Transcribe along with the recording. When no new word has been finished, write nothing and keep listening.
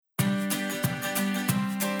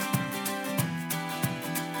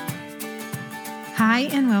Hi,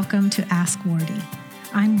 and welcome to Ask Wardy.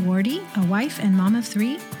 I'm Wardy, a wife and mom of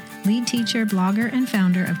three, lead teacher, blogger, and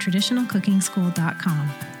founder of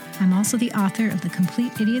TraditionalCookingSchool.com. I'm also the author of The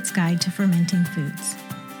Complete Idiot's Guide to Fermenting Foods.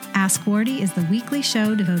 Ask Wardy is the weekly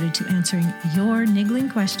show devoted to answering your niggling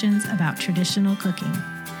questions about traditional cooking.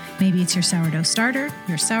 Maybe it's your sourdough starter,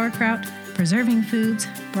 your sauerkraut, preserving foods,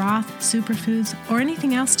 broth, superfoods, or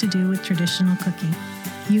anything else to do with traditional cooking.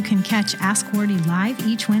 You can catch Ask Wardy live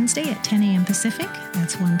each Wednesday at 10 a.m. Pacific,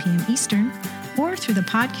 that's 1 p.m. Eastern, or through the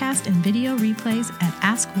podcast and video replays at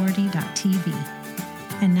askwardy.tv.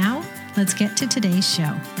 And now, let's get to today's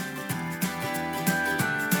show.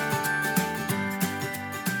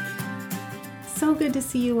 So good to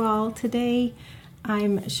see you all. Today,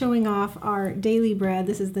 I'm showing off our daily bread.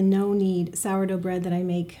 This is the no-knead sourdough bread that I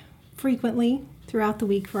make frequently throughout the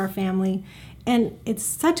week for our family. And it's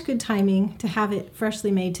such good timing to have it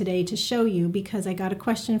freshly made today to show you, because I got a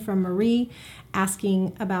question from Marie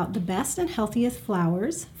asking about the best and healthiest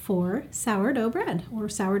flours for sourdough bread or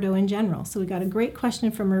sourdough in general. So we got a great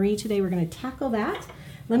question from Marie today. We're going to tackle that.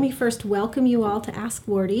 Let me first welcome you all to Ask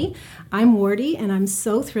Wardy. I'm Wardy, and I'm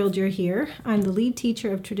so thrilled you're here. I'm the lead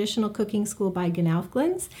teacher of Traditional Cooking School by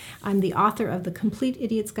Gnaufglins. I'm the author of The Complete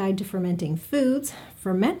Idiot's Guide to Fermenting Foods.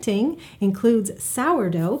 Fermenting includes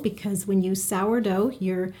sourdough, because when you sourdough,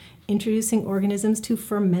 you're introducing organisms to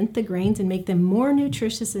ferment the grains and make them more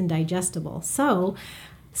nutritious and digestible. So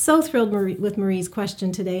thrilled with Marie's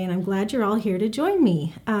question today, and I'm glad you're all here to join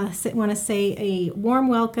me. I want to say a warm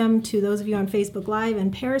welcome to those of you on Facebook Live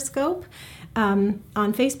and Periscope. On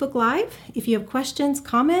Facebook Live, if you have questions,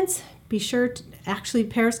 comments, be sure to, actually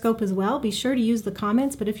Periscope as well, be sure to use the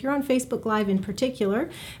comments. But if you're on Facebook Live in particular,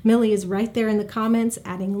 Millie is right there in the comments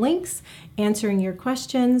adding links, answering your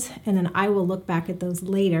questions, and then I will look back at those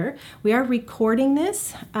later. We are recording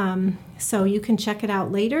this, so you can check it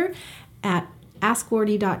out later at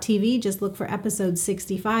askwardy.tv. Just look for episode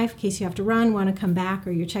 65 in case you have to run, want to come back,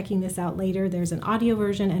 or you're checking this out later. There's an audio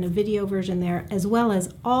version and a video version there, as well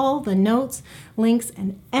as all the notes, links,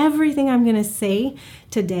 and everything I'm going to say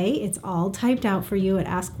today. It's all typed out for you at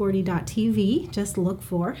askwardy.tv. Just look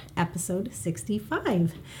for episode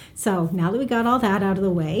 65. So now that we got all that out of the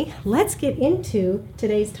way, let's get into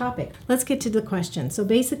today's topic. Let's get to the question. So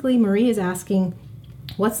basically, Marie is asking,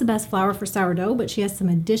 what's the best flour for sourdough? But she has some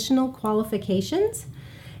additional qualifications.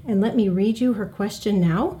 And let me read you her question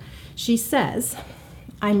now. She says,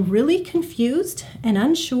 I'm really confused and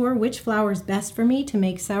unsure which flour is best for me to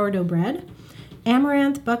make sourdough bread.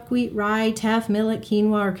 Amaranth, buckwheat, rye, teff, millet,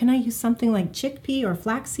 quinoa, or can I use something like chickpea or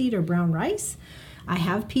flaxseed or brown rice? I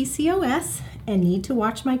have PCOS and need to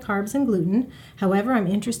watch my carbs and gluten. However, I'm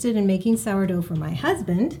interested in making sourdough for my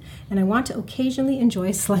husband, and I want to occasionally enjoy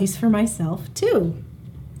a slice for myself too.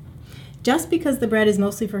 Just because the bread is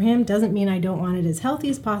mostly for him doesn't mean I don't want it as healthy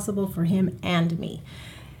as possible for him and me.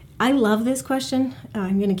 I love this question.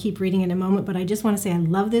 I'm going to keep reading in a moment, but I just want to say I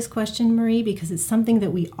love this question, Marie, because it's something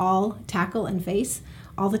that we all tackle and face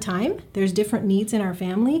all the time. There's different needs in our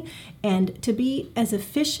family, and to be as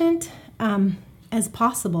efficient as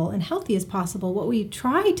possible and healthy as possible, what we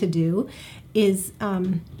try to do is,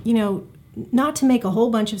 not to make a whole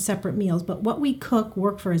bunch of separate meals, but what we cook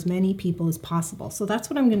work for as many people as possible. So that's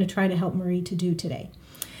what I'm going to try to help Marie to do today.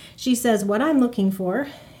 She says, what I'm looking for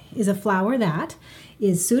is a flour that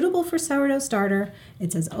is suitable for sourdough starter.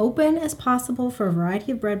 It's as open as possible for a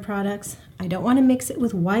variety of bread products. I don't want to mix it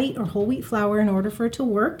with white or whole wheat flour in order for it to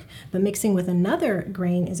work, but mixing with another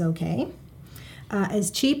grain is okay.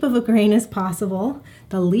 As cheap of a grain as possible,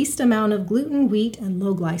 the least amount of gluten, wheat, and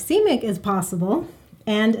low glycemic as possible,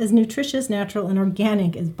 and as nutritious, natural, and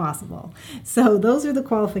organic as possible. So those are the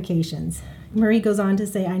qualifications. Marie goes on to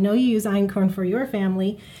say, I know you use einkorn for your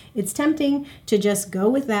family. It's tempting to just go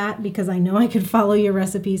with that because I know I could follow your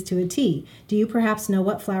recipes to a T. Do you perhaps know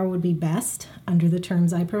what flour would be best under the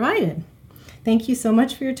terms I provided? Thank you so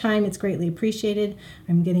much for your time. It's greatly appreciated.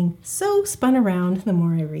 I'm getting so spun around the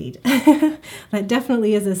more I read. That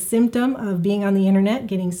definitely is a symptom of being on the internet,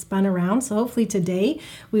 getting spun around. So hopefully today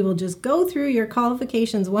we will just go through your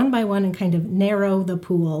qualifications one by one and kind of narrow the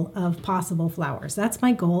pool of possible flours. That's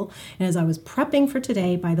my goal. And as I was prepping for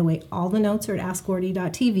today, by the way, all the notes are at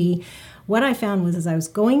askwardy.tv. What I found was as I was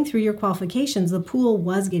going through your qualifications, the pool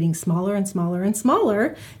was getting smaller and smaller and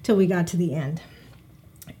smaller till we got to the end.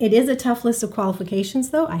 It is a tough list of qualifications,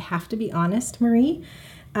 though. I have to be honest, Marie.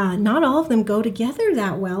 Not all of them go together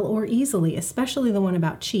that well or easily, especially the one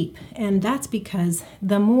about cheap. And that's because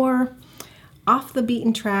the more off the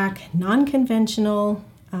beaten track, non-conventional,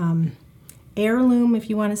 heirloom, if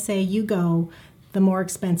you want to say, you go, the more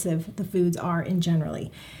expensive the foods are in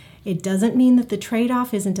generally. It doesn't mean that the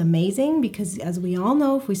trade-off isn't amazing, because as we all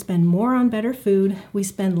know, if we spend more on better food, we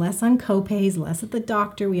spend less on co-pays, less at the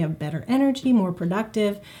doctor, we have better energy, more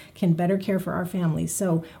productive, can better care for our families.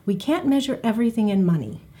 So we can't measure everything in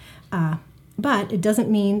money. But it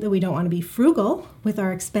doesn't mean that we don't want to be frugal with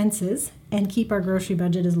our expenses and keep our grocery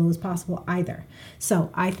budget as low as possible either.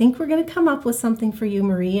 So I think we're going to come up with something for you,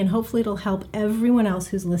 Marie, and hopefully it'll help everyone else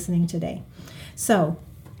who's listening today. So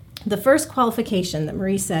the first qualification that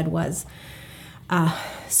Marie said was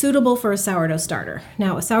suitable for a sourdough starter.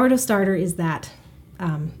 Now, a sourdough starter is that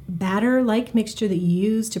batter-like mixture that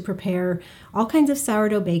you use to prepare all kinds of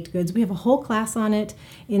sourdough baked goods. We have a whole class on it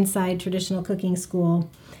inside Traditional Cooking School.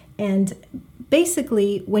 And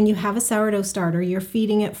basically, when you have a sourdough starter, you're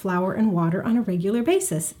feeding it flour and water on a regular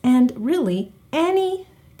basis. And really, any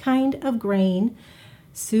kind of grain,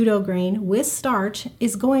 pseudo grain with starch,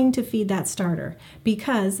 is going to feed that starter,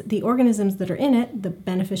 because the organisms that are in it, the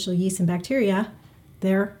beneficial yeast and bacteria,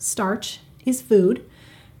 their starch is food.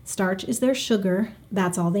 Starch is their sugar.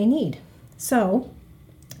 That's all they need. So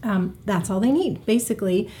that's all they need.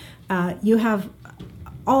 Basically, you have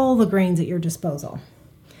all the grains at your disposal.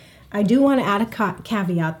 I do want to add a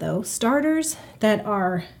caveat though. Starters that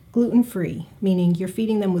are gluten-free, meaning you're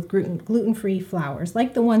feeding them with gluten-free flours,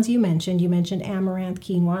 like the ones you mentioned amaranth,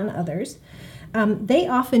 quinoa, and others, they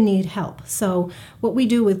often need help. So what we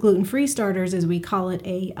do with gluten-free starters is we call it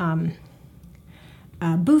a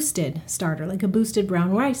boosted starter, like a boosted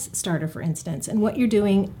brown rice starter, for instance. And what you're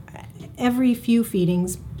doing every few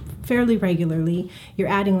feedings, fairly regularly, you're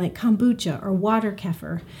adding like kombucha or water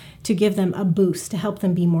kefir to give them a boost, to help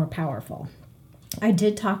them be more powerful. I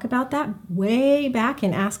did talk about that way back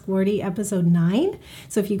in Ask Wardee episode 9.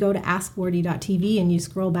 So if you go to askwardee.tv and you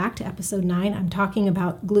scroll back to episode 9, I'm talking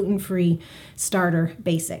about gluten-free starter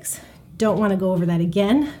basics. Don't want to go over that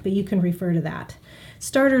again, but you can refer to that.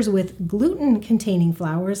 Starters with gluten-containing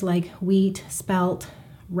flours like wheat, spelt,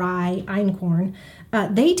 rye, einkorn,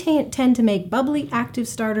 they tend to make bubbly, active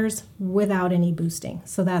starters without any boosting.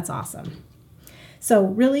 So that's awesome. So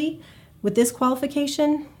really, with this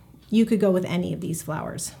qualification, you could go with any of these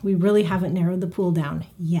flours. We really haven't narrowed the pool down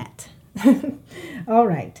yet. All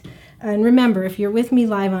right. And remember, if you're with me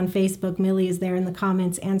live on Facebook, Millie is there in the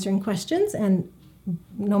comments answering questions. And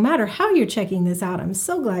no matter how you're checking this out, I'm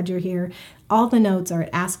so glad you're here. All the notes are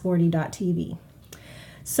at askwardee.tv.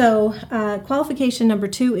 So qualification number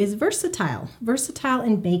 2 is versatile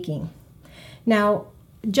in baking. Now,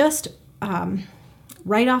 just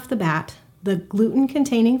right off the bat, the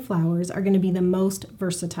gluten-containing flours are going to be the most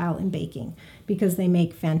versatile in baking because they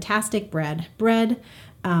make fantastic bread.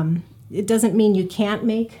 It doesn't mean you can't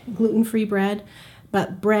make gluten-free bread,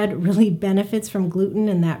 but bread really benefits from gluten,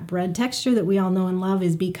 and that bread texture that we all know and love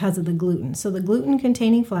is because of the gluten. So the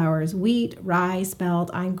gluten-containing flours, wheat, rye,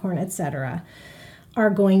 spelt, einkorn, etc., are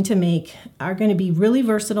going to be really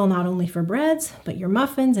versatile, not only for breads, but your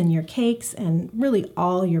muffins and your cakes and really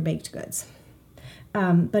all your baked goods.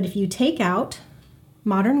 But if you take out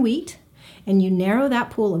modern wheat and you narrow that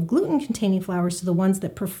pool of gluten-containing flours to the ones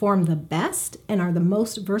that perform the best and are the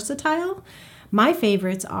most versatile, my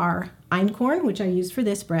favorites are einkorn, which I use for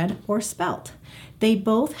this bread, or spelt. They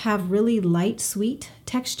both have really light, sweet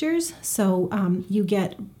textures, so you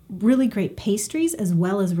get really great pastries as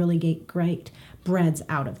well as really great breads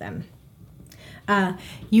out of them.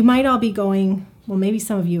 You might all be going, well, maybe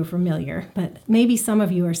some of you are familiar, but maybe some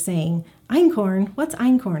of you are saying, einkorn, what's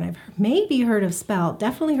einkorn? I've maybe heard of spelt,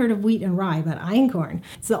 definitely heard of wheat and rye, but einkorn.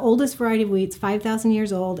 It's the oldest variety of wheat. It's 5,000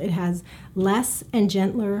 years old. It has less and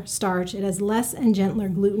gentler starch. It has less and gentler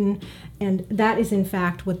gluten, and that is in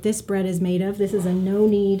fact what this bread is made of. This is a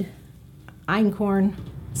no-knead einkorn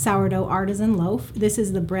sourdough artisan loaf. This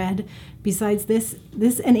is the bread. Besides this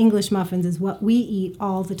and English muffins is what we eat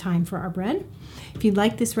all the time for our bread. If you'd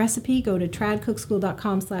like this recipe, go to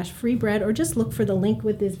tradcookschool.com/freebread or just look for the link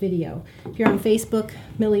with this video. If you're on Facebook,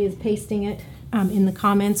 Millie is pasting it in the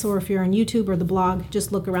comments, or if you're on YouTube or the blog,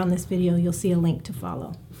 just look around this video. You'll see a link to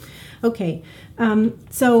follow. Okay,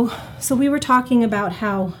 so we were talking about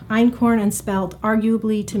how einkorn and spelt,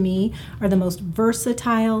 arguably to me, are the most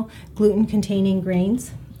versatile gluten-containing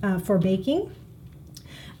grains for baking.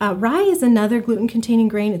 Rye is another gluten-containing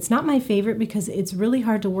grain. It's not my favorite because it's really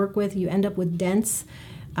hard to work with. You end up with dense,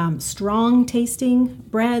 strong-tasting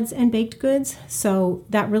breads and baked goods. So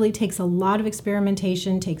that really takes a lot of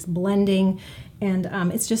experimentation, takes blending, and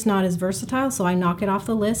it's just not as versatile, so I knock it off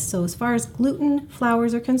the list. So as far as gluten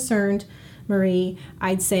flours are concerned, Marie,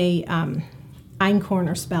 I'd say einkorn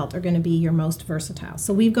or spelt are going to be your most versatile.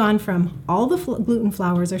 So we've gone from all the gluten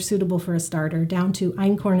flours are suitable for a starter down to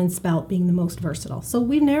einkorn and spelt being the most versatile. So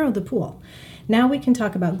we've narrowed the pool. Now we can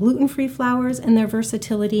talk about gluten-free flours and their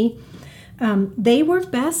versatility. They work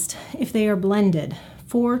best if they are blended,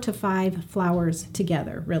 4 to 5 flours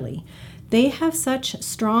together, really. They have such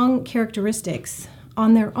strong characteristics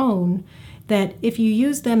on their own that if you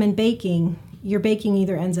use them in baking, your baking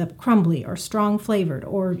either ends up crumbly or strong flavored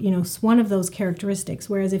or, one of those characteristics.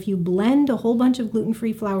 Whereas if you blend a whole bunch of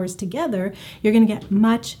gluten-free flours together, you're going to get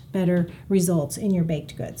much better results in your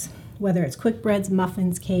baked goods, whether it's quick breads,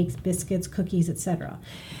 muffins, cakes, biscuits, cookies, etc.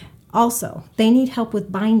 Also, they need help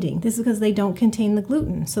with binding. This is because they don't contain the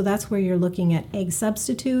gluten. So that's where you're looking at egg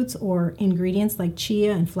substitutes or ingredients like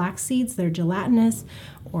chia and flax seeds. They're gelatinous,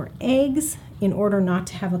 or eggs, in order not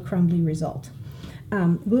to have a crumbly result.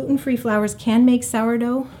 Gluten-free flours can make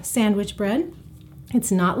sourdough sandwich bread.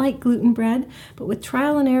 It's not like gluten bread, but with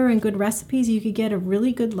trial and error and good recipes, you could get a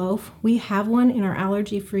really good loaf. We have one in our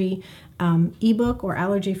allergy-free ebook or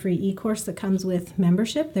allergy-free e-course that comes with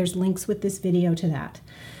membership. There's links with this video to that.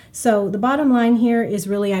 So the bottom line here is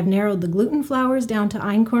really I've narrowed the gluten flours down to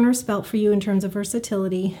einkorn or spelt for you in terms of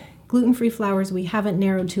versatility. Gluten-free flours we haven't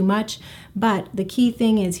narrowed too much, but the key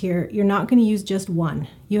thing is here, you're not going to use just one.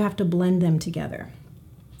 You have to blend them together.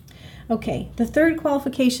 Okay, the third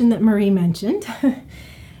qualification that Marie mentioned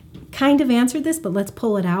kind of answered this, but let's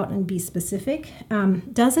pull it out and be specific.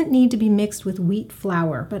 Doesn't need to be mixed with wheat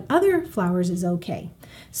flour, but other flours is okay.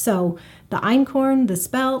 So the einkorn, the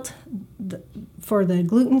spelt, for the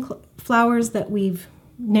gluten flours that we've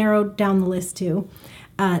narrowed down the list to,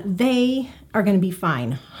 they are going to be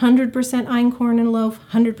fine. 100% einkorn in a loaf,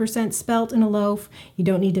 100% spelt in a loaf. You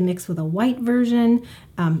don't need to mix with a white version.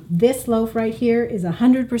 This loaf right here is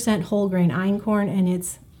 100% whole grain einkorn, and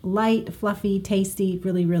it's light, fluffy, tasty,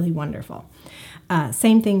 really, really wonderful.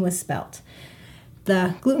 Same thing with spelt.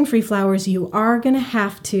 The gluten-free flours, you are going to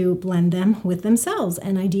have to blend them with themselves,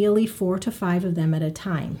 and ideally 4 to 5 of them at a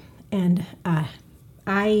time. And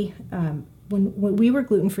when we were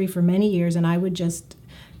gluten-free for many years, and I would just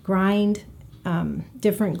grind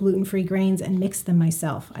different gluten-free grains and mix them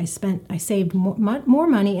myself. I saved more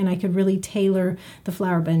money, and I could really tailor the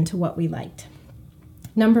flour blend to what we liked.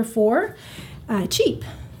 Number 4, cheap.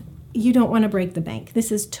 You don't want to break the bank.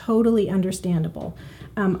 This is totally understandable.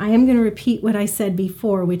 I am going to repeat what I said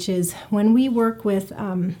before, which is when we work with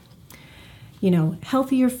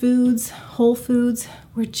healthier foods, whole foods,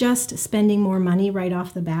 we're just spending more money right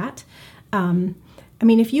off the bat.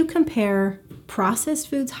 If you compare processed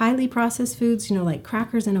foods, highly processed foods, like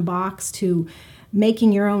crackers in a box, to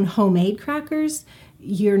making your own homemade crackers,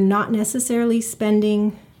 you're not necessarily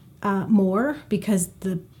spending more, because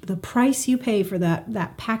the price you pay for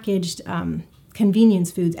that packaged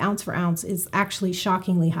convenience foods, ounce for ounce, is actually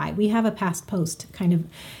shockingly high. We have a past post kind of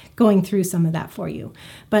going through some of that for you.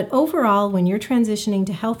 But overall, when you're transitioning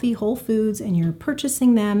to healthy whole foods and you're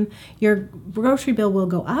purchasing them, your grocery bill will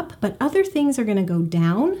go up, but other things are going to go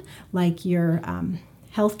down, like your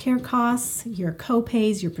healthcare costs, your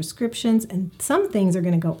co-pays, your prescriptions, and some things are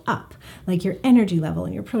going to go up, like your energy level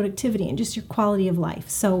and your productivity and just your quality of life.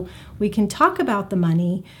 So we can talk about the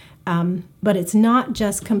money, but it's not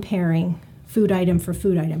just comparing food item for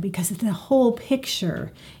food item, because the whole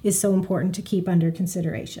picture is so important to keep under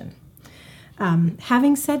consideration.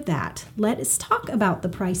 Having said that, let's talk about the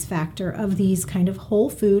price factor of these kind of whole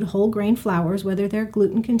food, whole grain flours, whether they're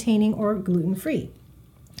gluten containing or gluten free.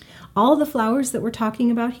 All the flours that we're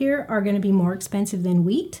talking about here are going to be more expensive than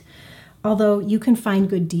wheat, although you can find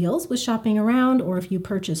good deals with shopping around, or if you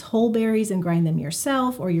purchase whole berries and grind them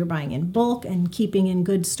yourself, or you're buying in bulk and keeping in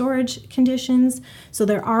good storage conditions. So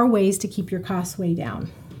there are ways to keep your costs way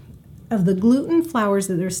down. Of the gluten flours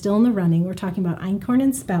that are still in the running, we're talking about einkorn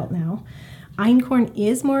and spelt now. Einkorn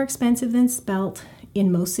is more expensive than spelt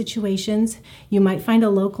in most situations. You might find a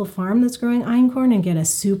local farm that's growing einkorn and get a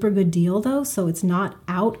super good deal though, so it's not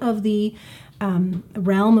out of the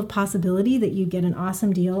realm of possibility that you get an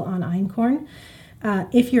awesome deal on einkorn.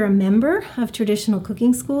 If you're a member of Traditional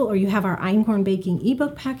Cooking School, or you have our einkorn baking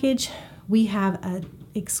ebook package, we have an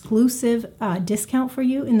exclusive discount for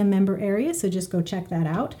you in the member area, so just go check that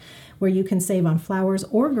out, where you can save on flours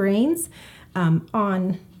or grains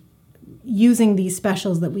on using these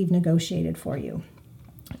specials that we've negotiated for you.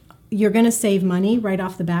 You're going to save money right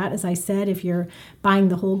off the bat, as I said, if you're buying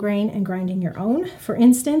the whole grain and grinding your own. For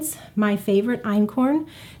instance, my favorite einkorn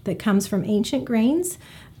that comes from Ancient Grains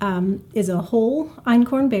is a whole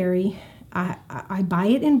einkorn berry. I buy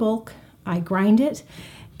it in bulk, I grind it,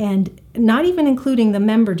 and not even including the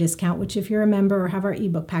member discount, which if you're a member or have our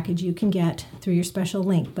ebook package, you can get through your special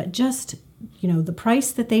link. But just the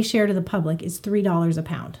price that they share to the public is $3 a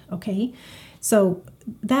pound, okay? So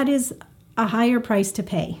that is a higher price to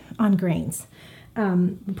pay on grains.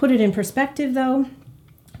 Put it in perspective though,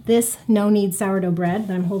 this no-knead sourdough bread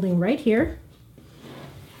that I'm holding right here,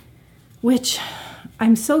 which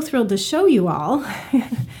I'm so thrilled to show you all.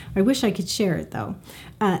 I wish I could share it though.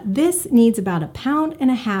 This needs about 1.5 pounds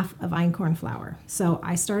of einkorn flour. So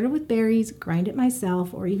I started with berries, grind it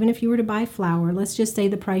myself, or even if you were to buy flour, let's just say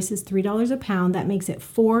the price is $3 a pound, that makes it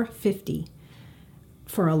 $4.50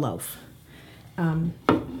 for a loaf.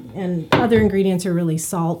 And other ingredients are really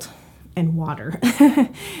salt and water.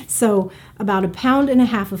 So about 1.5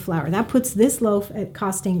 pounds of flour. That puts this loaf at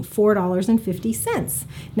costing $4.50.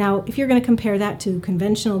 Now, if you're going to compare that to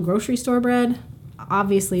conventional grocery store bread,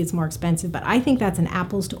 obviously it's more expensive, but I think that's an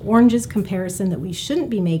apples to oranges comparison that we shouldn't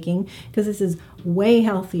be making because this is way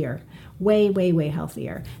healthier, way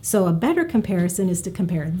healthier. So a better comparison is to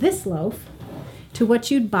compare this loaf to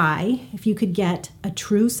what you'd buy if you could get a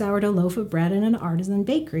true sourdough loaf of bread in an artisan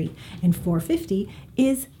bakery, and $4.50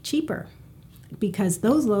 is cheaper because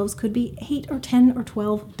those loaves could be $8 or $10 or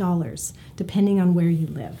 $12 depending on where you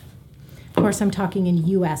live. Of course, I'm talking in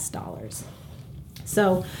US dollars.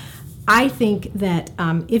 So I think that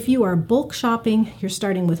if you are bulk shopping, you're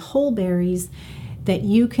starting with whole berries, that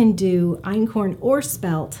you can do einkorn or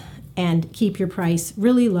spelt and keep your price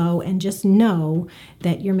really low and just know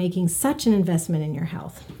that you're making such an investment in your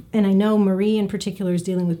health. And I know Marie in particular is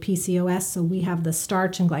dealing with PCOS, so we have the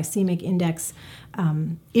starch and glycemic index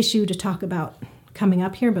issue to talk about coming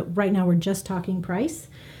up here, but right now we're just talking price.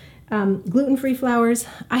 Gluten-free flours,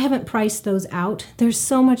 I haven't priced those out. There's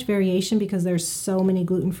so much variation because there's so many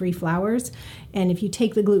gluten-free flours. And if you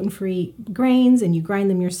take the gluten-free grains and you grind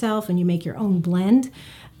them yourself and you make your own blend,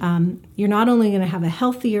 you're not only going to have a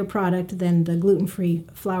healthier product than the gluten-free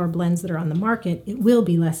flour blends that are on the market, it will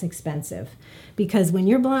be less expensive. Because when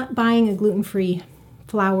you're buying a gluten-free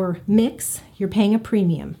flour mix, you're paying a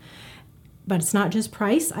premium. But it's not just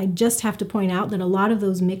price. I just have to point out that a lot of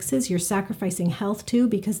those mixes you're sacrificing health to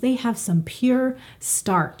because they have some pure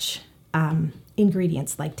starch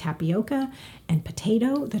ingredients like tapioca and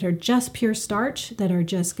potato that are just pure starch, that are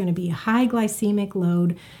just going to be high glycemic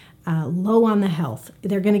load, low on the health.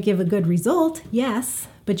 They're going to give a good result, yes,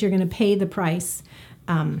 but you're going to pay the price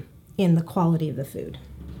in the quality of the food.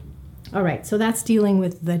 All right, so that's dealing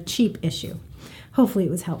with the cheap issue. Hopefully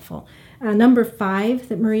it was helpful. Number 5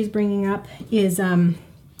 that Marie's bringing up is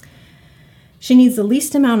she needs the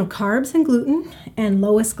least amount of carbs and gluten and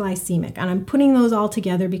lowest glycemic. And I'm putting those all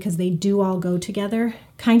together because they do all go together.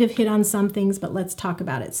 Kind of hit on some things, but let's talk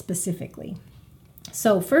about it specifically.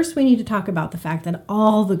 So first we need to talk about the fact that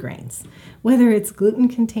all the grains, whether it's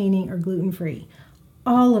gluten-containing or gluten-free,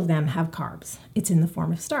 all of them have carbs. It's in the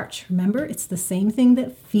form of starch. Remember, it's the same thing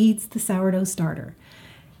that feeds the sourdough starter.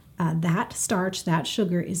 That starch, that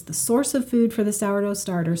sugar, is the source of food for the sourdough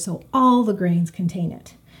starter, so all the grains contain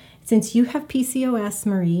it. Since you have PCOS,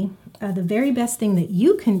 Marie, the very best thing that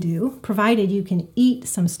you can do, provided you can eat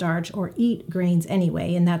some starch or eat grains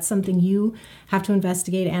anyway, and that's something you have to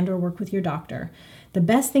investigate and or work with your doctor, the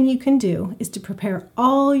best thing you can do is to prepare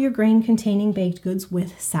all your grain-containing baked goods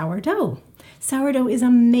with sourdough. Sourdough is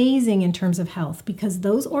amazing in terms of health because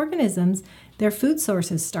those organisms, their food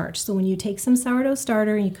source is starch. So when you take some sourdough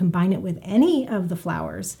starter and you combine it with any of the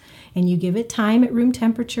flours and you give it time at room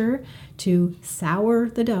temperature to sour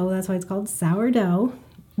the dough, that's why it's called sourdough,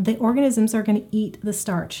 the organisms are going to eat the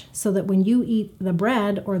starch so that when you eat the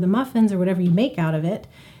bread or the muffins or whatever you make out of it,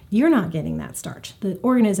 you're not getting that starch. The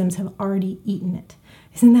organisms have already eaten it.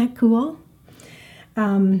 Isn't that cool?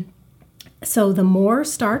 So the more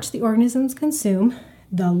starch the organisms consume,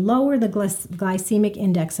 the lower the glycemic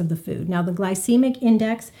index of the food. Now, the glycemic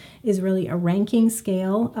index is really a ranking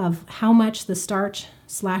scale of how much the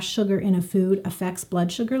starch/sugar in a food affects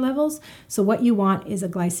blood sugar levels. So what you want is a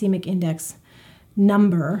glycemic index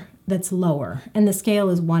number that's lower, and the scale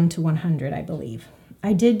is 1 to 100, I believe.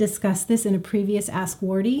 I did discuss this in a previous Ask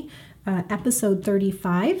Wardy. Episode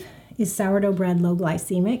 35 is sourdough bread low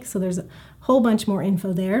glycemic, so there's a whole bunch more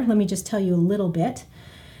info there. Let me just tell you a little bit.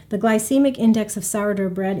 The glycemic index of sourdough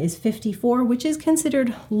bread is 54, which is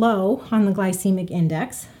considered low on the glycemic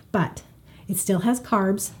index, but it still has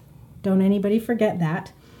carbs. Don't anybody forget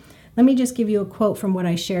that. Let me just give you a quote from what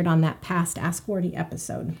I shared on that past Ask Wardy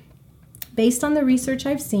episode. Based on the research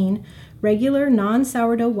I've seen, regular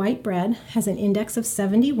non-sourdough white bread has an index of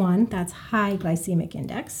 71, that's high glycemic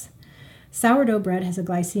index. Sourdough bread has a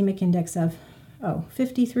glycemic index of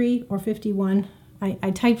 53 or 51.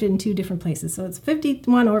 I typed it in 2 different places, so it's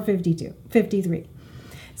 51 or 53.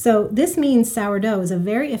 So this means sourdough is a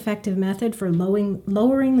very effective method for lowering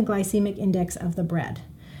the glycemic index of the bread.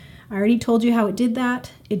 I already told you how it did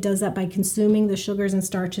that. It does that by consuming the sugars and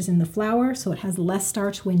starches in the flour, so it has less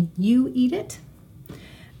starch when you eat it.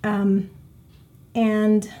 And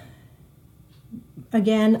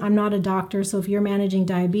again, I'm not a doctor, so if you're managing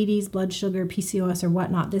diabetes, blood sugar, PCOS, or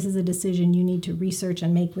whatnot, this is a decision you need to research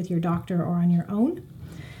and make with your doctor or on your own.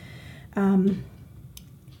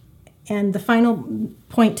 And the final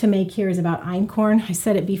point to make here is about einkorn. I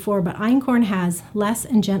said it before, but einkorn has less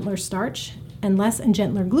and gentler starch and less and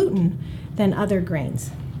gentler gluten than other grains.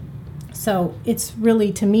 So it's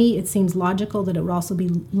really, to me, it seems logical that it would also be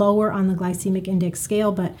lower on the glycemic index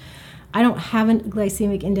scale, but I don't have a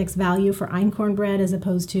glycemic index value for einkorn bread as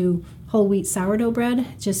opposed to whole wheat sourdough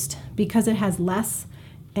bread. Just because it has less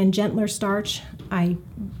and gentler starch, I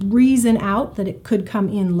reason out that it could come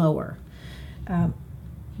in lower,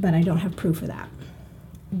 but I don't have proof of that.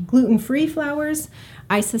 Gluten-free flours,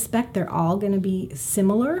 I suspect they're all going to be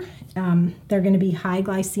similar. They're going to be high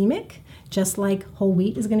glycemic, just like whole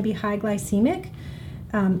wheat is going to be high glycemic.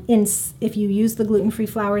 If you use the gluten-free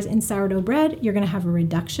flours in sourdough bread, you're going to have a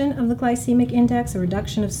reduction of the glycemic index, a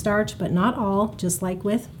reduction of starch, but not all, just like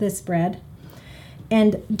with this bread.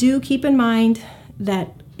 And do keep in mind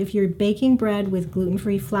that if you're baking bread with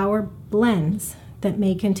gluten-free flour blends that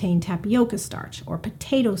may contain tapioca starch or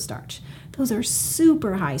potato starch, those are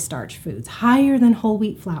super high starch foods, higher than whole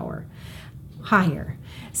wheat flour, higher.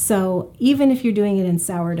 So even if you're doing it in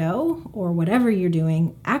sourdough or whatever you're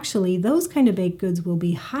doing, actually those kind of baked goods will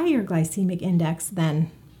be higher glycemic index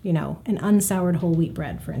than, an unsoured whole wheat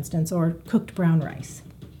bread, for instance, or cooked brown rice.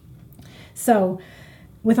 So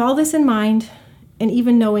with all this in mind, and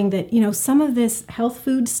even knowing that, some of this health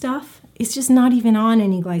food stuff is just not even on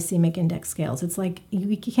any glycemic index scales. It's like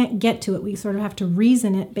we can't get to it. We sort of have to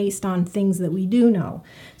reason it based on things that we do know.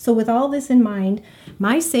 So with all this in mind,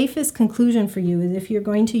 my safest conclusion for you is if you're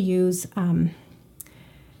going to use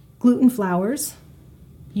gluten flours,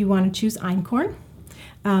 you want to choose einkorn.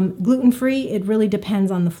 Gluten-free, it really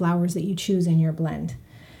depends on the flours that you choose in your blend.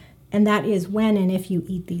 And that is when and if you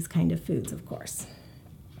eat these kind of foods, of course.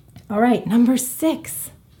 All right, number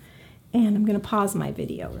 6. And I'm going to pause my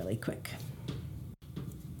video really quick.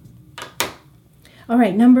 All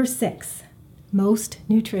right, number 6, most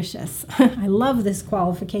nutritious. I love this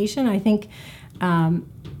qualification. I think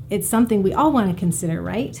it's something we all want to consider,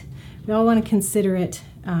 right? We all want to consider it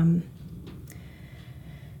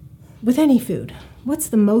with any food. What's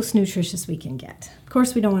the most nutritious we can get? Of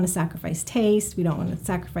course, we don't want to sacrifice taste. We don't want to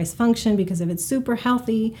sacrifice function, because if it's super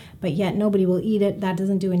healthy, but yet nobody will eat it, that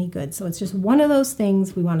doesn't do any good. So it's just one of those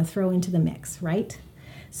things we want to throw into the mix, right?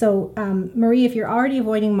 So Marie, if you're already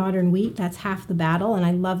avoiding modern wheat, that's half the battle. And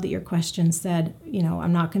I love that your question said,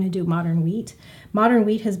 I'm not going to do modern wheat. Modern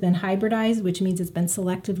wheat has been hybridized, which means it's been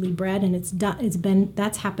selectively bred, and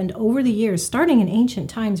that's happened over the years, starting in ancient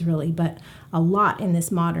times really, but a lot in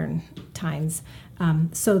this modern times,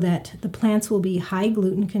 so that the plants will be high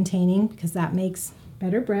gluten containing, because that makes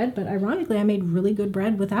better bread. But ironically, I made really good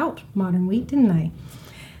bread without modern wheat, didn't I?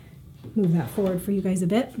 Move that forward for you guys a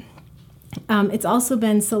bit. It's also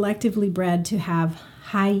been selectively bred to have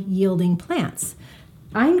high-yielding plants.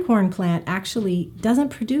 Einkorn plant actually doesn't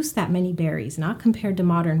produce that many berries, not compared to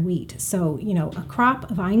modern wheat. So, a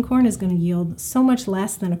crop of einkorn is going to yield so much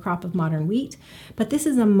less than a crop of modern wheat. But this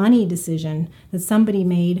is a money decision that somebody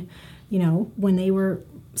made, when they were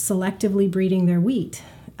selectively breeding their wheat,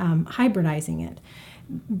 hybridizing it.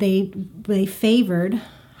 They favored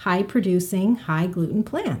high-producing, high-gluten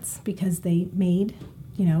plants because they made,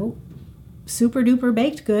 super duper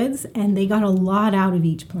baked goods, and they got a lot out of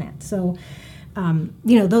each plant. So,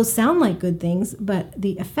 those sound like good things, but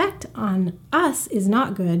the effect on us is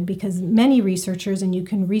not good, because many researchers, and you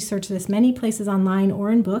can research this many places online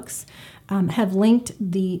or in books, have linked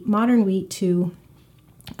the modern wheat to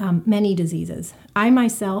many diseases. I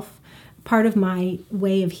myself, part of my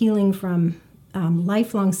way of healing from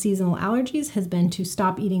lifelong seasonal allergies has been to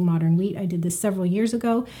stop eating modern wheat. I did this several years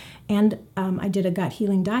ago, and I did a gut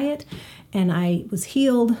healing diet, and I was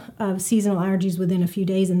healed of seasonal allergies within a few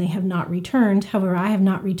days, and they have not returned. However, I have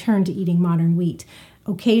not returned to eating modern wheat.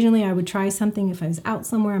 Occasionally, I would try something. If I was out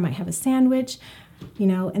somewhere, I might have a sandwich,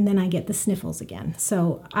 and then I get the sniffles again.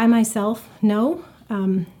 So I myself know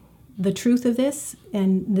the truth of this,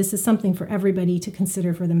 and this is something for everybody to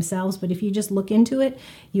consider for themselves. But if you just look into it,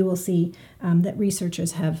 you will see that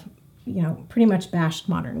researchers have, pretty much bashed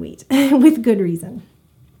modern wheat with good reason.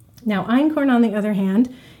 Now, einkorn, on the other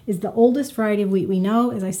hand, is the oldest variety of wheat we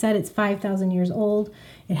know. As I said, it's 5,000 years old.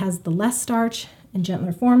 It has the less starch and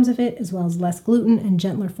gentler forms of it, as well as less gluten and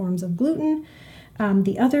gentler forms of gluten.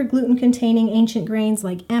 The other gluten-containing ancient grains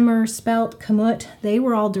like emmer, spelt, kamut, they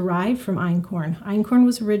were all derived from einkorn. Einkorn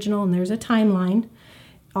was original, and there's a timeline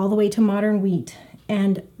all the way to modern wheat.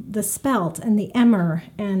 And the spelt and the emmer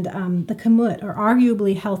and the kamut are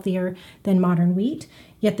arguably healthier than modern wheat,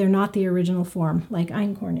 yet they're not the original form like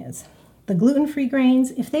einkorn is. The gluten-free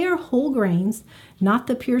grains, if they are whole grains, not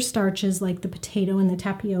the pure starches like the potato and the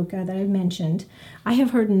tapioca that I've mentioned, I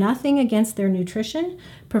have heard nothing against their nutrition,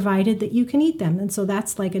 provided that you can eat them. And so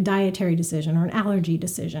that's like a dietary decision or an allergy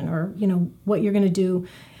decision, or what you're going to do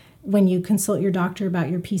when you consult your doctor about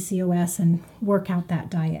your PCOS and work out that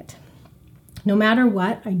diet. No matter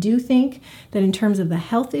what, I do think that in terms of the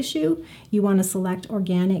health issue, you want to select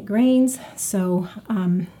organic grains. So,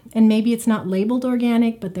 and maybe it's not labeled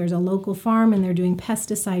organic, but there's a local farm and they're doing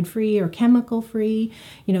pesticide-free or chemical-free.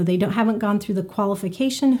 They haven't gone through the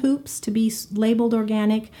qualification hoops to be labeled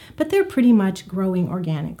organic, but they're pretty much growing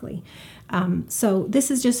organically. So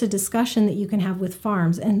this is just a discussion that you can have with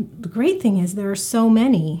farms. And the great thing is there are so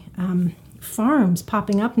many farms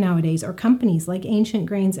popping up nowadays, or companies like Ancient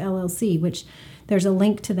Grains LLC, which there's a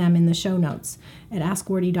link to them in the show notes at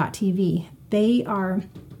askwardy.tv. They are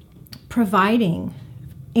providing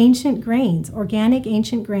ancient grains, organic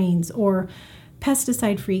ancient grains, or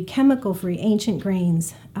pesticide-free, chemical-free ancient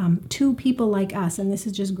grains to people like us. And this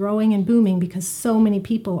is just growing and booming because so many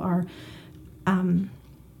people are,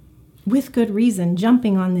 with good reason,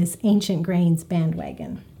 jumping on this ancient grains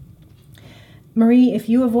bandwagon. Marie, if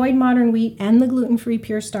you avoid modern wheat and the gluten-free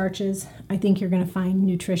pure starches, I think you're going to find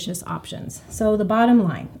nutritious options. So the bottom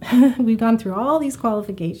line, we've gone through all these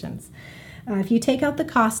qualifications. If you take out the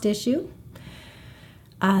cost issue,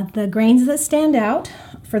 the grains that stand out,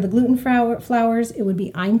 for the gluten flours, it would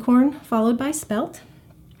be einkorn followed by spelt.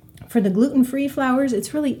 For the gluten-free flours,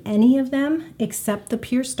 it's really any of them except the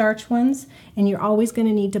pure starch ones, and you're always going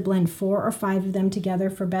to need to blend 4 or 5 of them together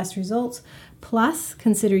for best results. Plus,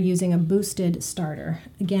 consider using a boosted starter.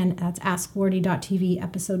 Again, that's askwardy.tv.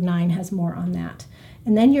 Episode 9 has more on that.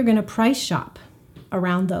 And then you're going to price shop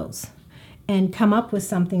around those and come up with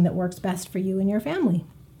something that works best for you and your family.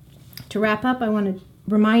 To wrap up, I want to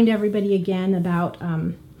remind everybody again about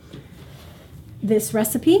this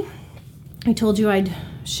recipe. I told you I'd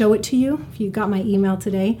show it to you. If you got my email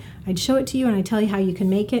today, I'd show it to you and I tell you how you can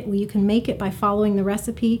make it. Well, you can make it by following the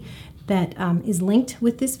recipe that is linked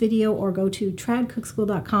with this video, or go to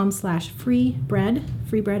tradcookschool.com/freebread.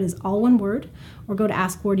 Free bread is all one word. Or go to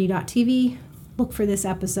askwardy.tv, look for this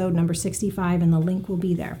episode, number 65, and the link will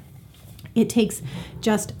be there. It takes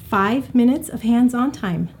just 5 minutes of hands-on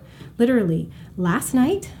time. Literally, last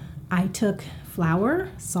night I took flour,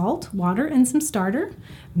 salt, water, and some starter,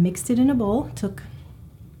 mixed it in a bowl,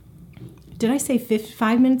 did I say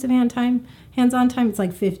 5 minutes of hands-on time? It's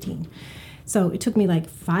like 15. So it took me like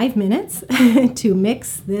 5 minutes to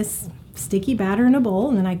mix this sticky batter in a bowl,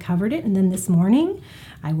 and then I covered it. And then this morning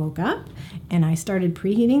I woke up and I started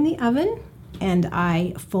preheating the oven, and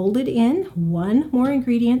I folded in one more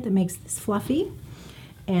ingredient that makes this fluffy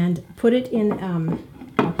and put it in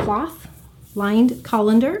a cloth-lined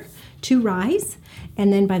colander to rise.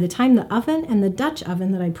 And then by the time the oven and the Dutch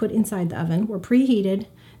oven that I put inside the oven were preheated,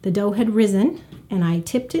 the dough had risen, and I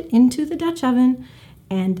tipped it into the Dutch oven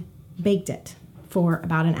and baked it for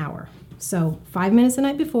about an hour. So 5 minutes the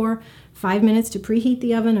night before, 5 minutes to preheat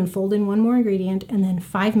the oven and fold in one more ingredient, and then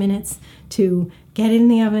 5 minutes to get it in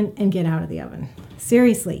the oven and get out of the oven.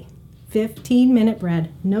 Seriously, 15-minute bread,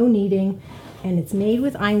 no kneading, and it's made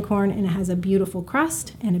with einkorn, and it has a beautiful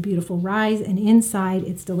crust and a beautiful rise, and inside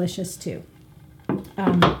it's delicious too.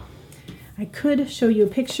 I could show you a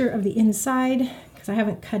picture of the inside because I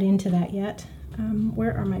haven't cut into that yet.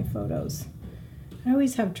 Where are my photos? I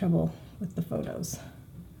always have trouble with the photos.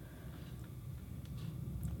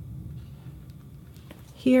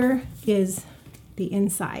 Here is the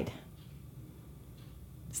inside.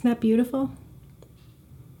 Isn't that beautiful?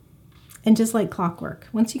 And just like clockwork,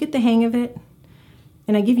 once you get the hang of it,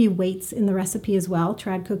 and I give you weights in the recipe as well,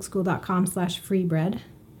 tradcookschool.com/freebread.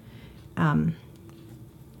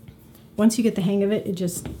 Once you get the hang of it, it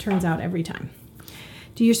just turns out every time.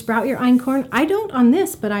 Do you sprout your einkorn? I don't on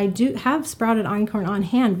this, but I do have sprouted einkorn on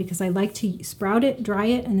hand because I like to sprout it, dry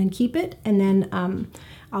it, and then keep it. And then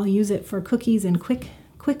I'll use it for cookies and quick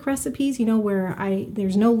recipes, where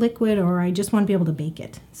there's no liquid, or I just want to be able to bake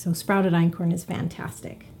it. So sprouted einkorn is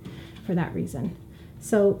fantastic for that reason.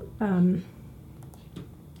 So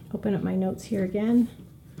open up my notes here again.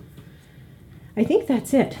 I think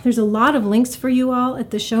that's it. There's a lot of links for you all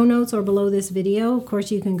at the show notes or below this video. Of course,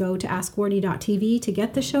 you can go to askwardy.tv to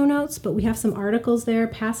get the show notes, but we have some articles there,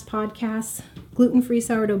 past podcasts, gluten-free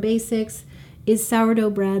sourdough basics, is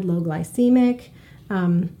sourdough bread low glycemic,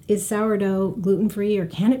 Is sourdough gluten-free, or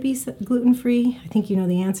can it be gluten-free? I think you know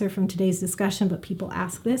the answer from today's discussion, but people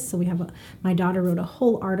ask this. So my daughter wrote a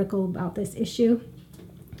whole article about this issue.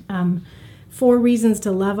 4 reasons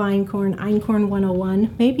to love einkorn, Einkorn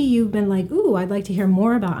 101. Maybe you've been like, ooh, I'd like to hear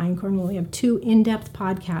more about einkorn. Well, we have 2 in-depth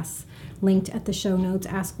podcasts linked at the show notes,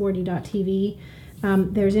 askwardy.tv.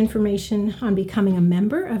 There's information on becoming a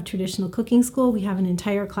member of Traditional Cooking School. We have an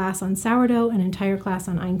entire class on sourdough, an entire class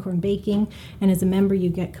on einkorn baking, and as a member you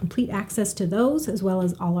get complete access to those as well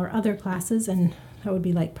as all our other classes, and that would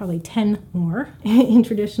be like probably 10 more in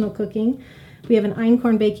traditional cooking. We have an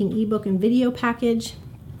einkorn baking ebook and video package.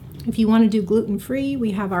 If you want to do gluten-free,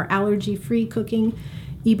 we have our allergy-free cooking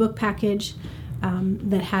ebook package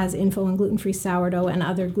that has info on gluten-free sourdough and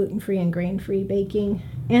other gluten-free and grain-free baking.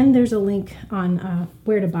 And there's a link on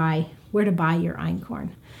where to buy your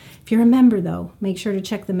einkorn. If you're a member, though, make sure to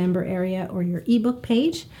check the member area or your ebook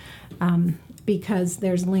page because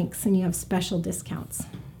there's links and you have special discounts.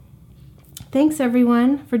 Thanks,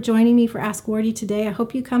 everyone, for joining me for Ask Wardy today. I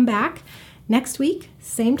hope you come back next week,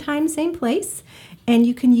 same time, same place. And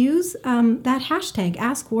you can use that hashtag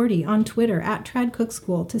 #AskWardy on Twitter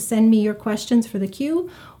 @TradCookSchool to send me your questions for the queue,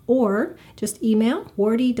 or just email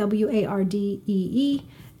Wardee, WARDEE,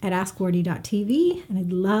 @askwardy.tv. And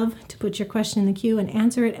I'd love to put your question in the queue and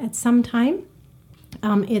answer it at some time.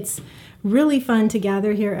 It's really fun to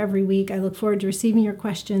gather here every week. I look forward to receiving your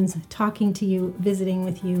questions, talking to you, visiting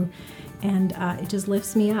with you, and it just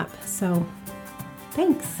lifts me up. So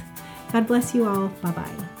thanks. God bless you all.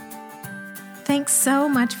 Bye-bye. Thanks so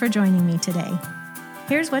much for joining me today.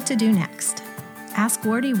 Here's what to do next. Ask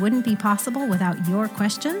Wardy wouldn't be possible without your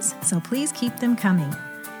questions, so please keep them coming.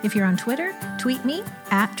 If you're on Twitter, tweet me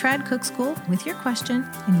 @TradCookSchool with your question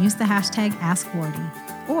and use the hashtag #AskWardy,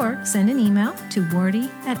 or send an email to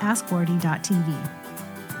wardee@askwardy.tv.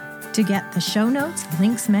 To get the show notes,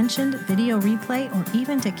 links mentioned, video replay, or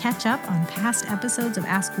even to catch up on past episodes of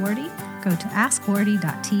Ask Wardy, go to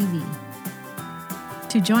askwardy.tv.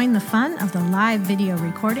 To join the fun of the live video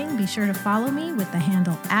recording, be sure to follow me with the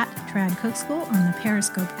handle @TradCookSchool on the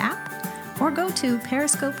Periscope app, or go to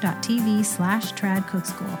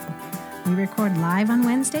periscope.tv/TradCookSchool. We record live on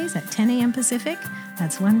Wednesdays at 10 a.m. Pacific,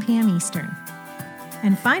 that's 1 p.m. Eastern.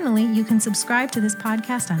 And finally, you can subscribe to this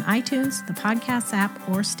podcast on iTunes, the Podcasts app,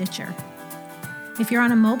 or Stitcher. If you're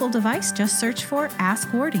on a mobile device, just search for Ask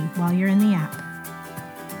Wardy while you're in the app.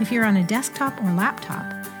 If you're on a desktop or laptop,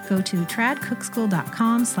 go to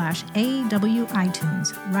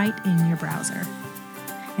tradcookschool.com/awitunes right in your browser.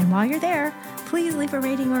 And while you're there, please leave a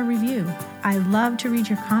rating or review. I love to read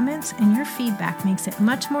your comments, and your feedback makes it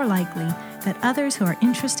much more likely that others who are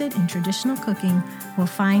interested in traditional cooking will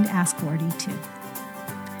find Ask Wardy too.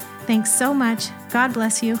 Thanks so much, God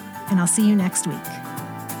bless you, and I'll see you next week.